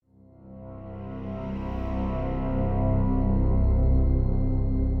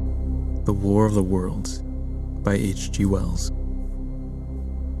The War of the Worlds by H.G. Wells.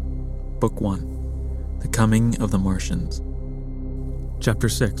 Book 1. The Coming of the Martians. Chapter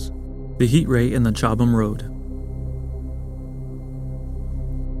 6. The Heat Ray in the Chobham Road.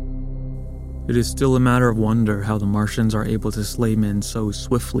 It is still a matter of wonder how the Martians are able to slay men so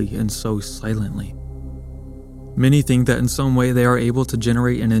swiftly and so silently. Many think that in some way they are able to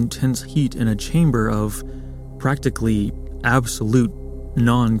generate an intense heat in a chamber of practically absolute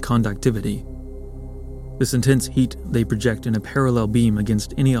non-conductivity. This intense heat they project in a parallel beam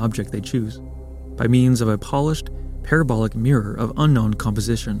against any object they choose, by means of a polished parabolic mirror of unknown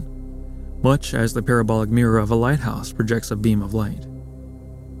composition, much as the parabolic mirror of a lighthouse projects a beam of light.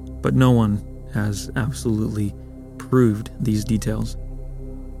 But no one has absolutely proved these details.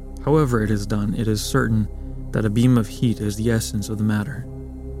 However it is done, it is certain that a beam of heat is the essence of the matter.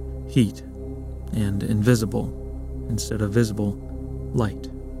 Heat, and invisible, instead of visible, light.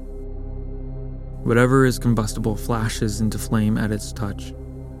 Whatever is combustible flashes into flame at its touch.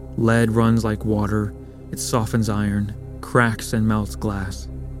 Lead runs like water, it softens iron, cracks and melts glass,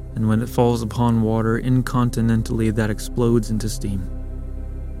 and when it falls upon water incontinently that explodes into steam.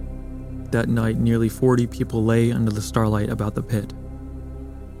 That night nearly 40 people lay under the starlight about the pit,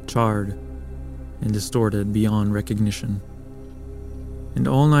 charred and distorted beyond recognition. And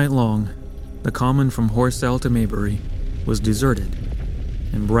all night long, the common from Horsell to Maybury was deserted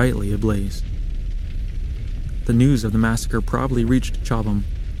and brightly ablaze. The news of the massacre probably reached Chobham,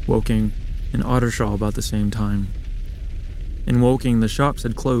 Woking, and Ottershaw about the same time. In Woking, the shops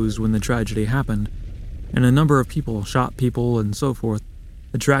had closed when the tragedy happened, and a number of people, shop people and so forth,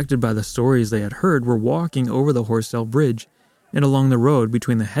 attracted by the stories they had heard, were walking over the Horsell Bridge and along the road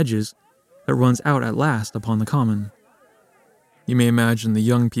between the hedges that runs out at last upon the common. You may imagine the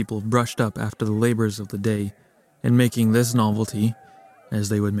young people brushed up after the labors of the day, and making this novelty, as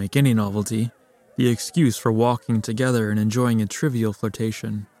they would make any novelty, the excuse for walking together and enjoying a trivial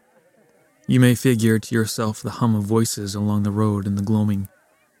flirtation. You may figure to yourself the hum of voices along the road in the gloaming.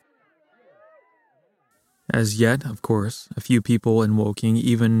 As yet, of course, a few people in Woking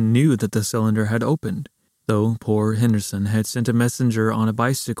even knew that the cylinder had opened, though poor Henderson had sent a messenger on a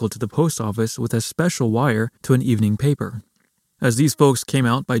bicycle to the post office with a special wire to an evening paper. As these folks came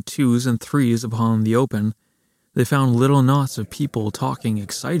out by twos and threes upon the open, they found little knots of people talking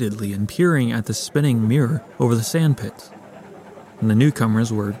excitedly and peering at the spinning mirror over the sandpits. And the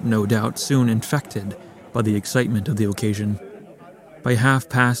newcomers were, no doubt, soon infected by the excitement of the occasion. By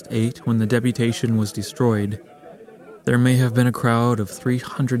 8:30, when the deputation was destroyed, there may have been a crowd of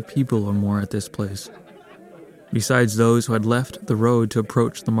 300 people or more at this place. Besides those who had left the road to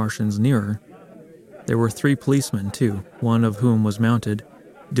approach the Martians nearer, there were 3 policemen, too, one of whom was mounted,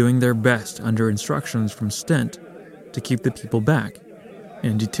 doing their best under instructions from Stent to keep the people back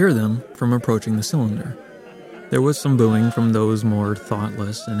and deter them from approaching the cylinder. There was some booing from those more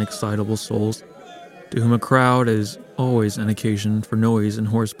thoughtless and excitable souls, to whom a crowd is always an occasion for noise and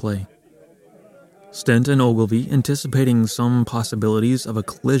horseplay. Stent and Ogilvy, anticipating some possibilities of a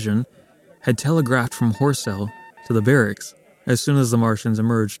collision, had telegraphed from Horsell to the barracks as soon as the Martians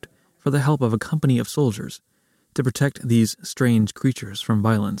emerged for the help of a company of soldiers to protect these strange creatures from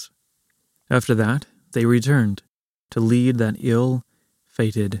violence. After that, they returned to lead that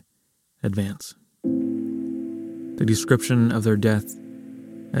ill-fated advance. The description of their death,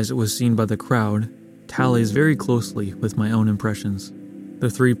 as it was seen by the crowd, tallies very closely with my own impressions. The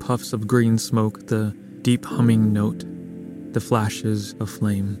 3 puffs of green smoke, the deep humming note, the flashes of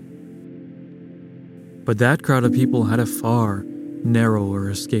flame. But that crowd of people had a far narrower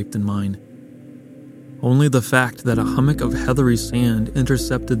escape than mine. Only the fact that a hummock of heathery sand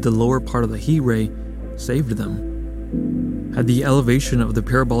intercepted the lower part of the heat ray saved them. Had the elevation of the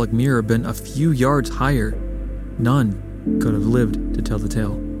parabolic mirror been a few yards higher, none could have lived to tell the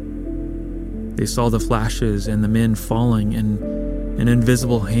tale. They saw the flashes and the men falling, and an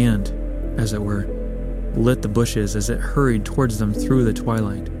invisible hand, as it were, lit the bushes as it hurried towards them through the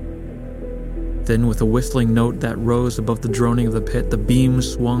twilight. Then, with a whistling note that rose above the droning of the pit, the beam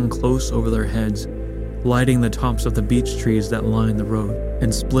swung close over their heads, lighting the tops of the beech trees that lined the road,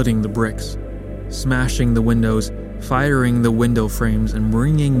 and splitting the bricks, smashing the windows, firing the window frames, and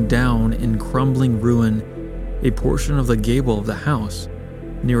bringing down in crumbling ruin a portion of the gable of the house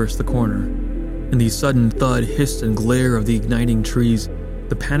nearest the corner. In the sudden thud, hiss, and glare of the igniting trees,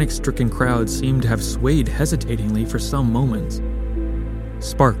 the panic-stricken crowd seemed to have swayed hesitatingly for some moments.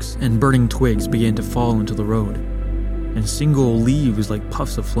 Sparks and burning twigs began to fall into the road, and single leaves like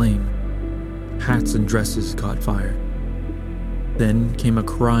puffs of flame. Hats and dresses caught fire. Then came a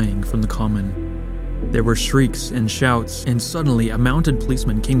crying from the common, There were shrieks and shouts, and suddenly a mounted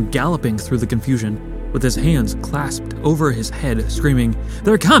policeman came galloping through the confusion, with his hands clasped over his head, screaming,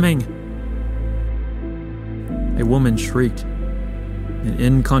 "They're coming!" A woman shrieked, and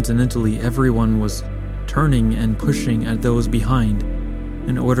incontinently everyone was turning and pushing at those behind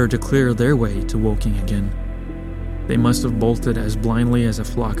in order to clear their way to Woking again. They must have bolted as blindly as a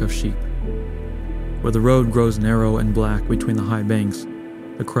flock of sheep. Where the road grows narrow and black between the high banks,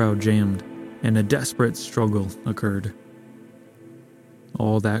 the crowd jammed, and a desperate struggle occurred.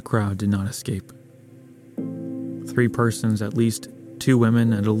 All that crowd did not escape. 3 persons, at least 2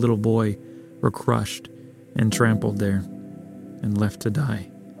 women and a little boy, were crushed and trampled there and left to die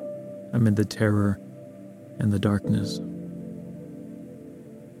amid the terror and the darkness.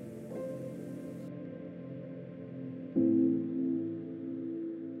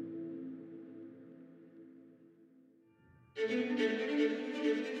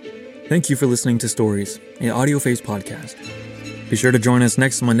 Thank you for listening to Stories, an AudioFace podcast. Be sure to join us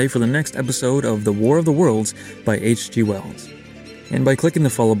next Monday for the next episode of The War of the Worlds by H.G. Wells. And by clicking the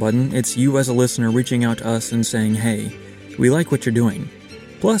follow button, it's you as a listener reaching out to us and saying, "Hey, we like what you're doing."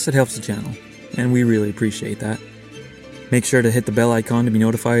 Plus, it helps the channel, and we really appreciate that. Make sure to hit the bell icon to be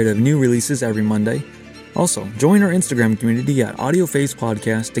notified of new releases every Monday. Also, join our Instagram community at AudioFace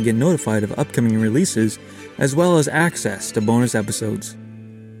Podcast to get notified of upcoming releases, as well as access to bonus episodes.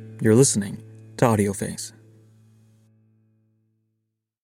 You're listening to AudioFace.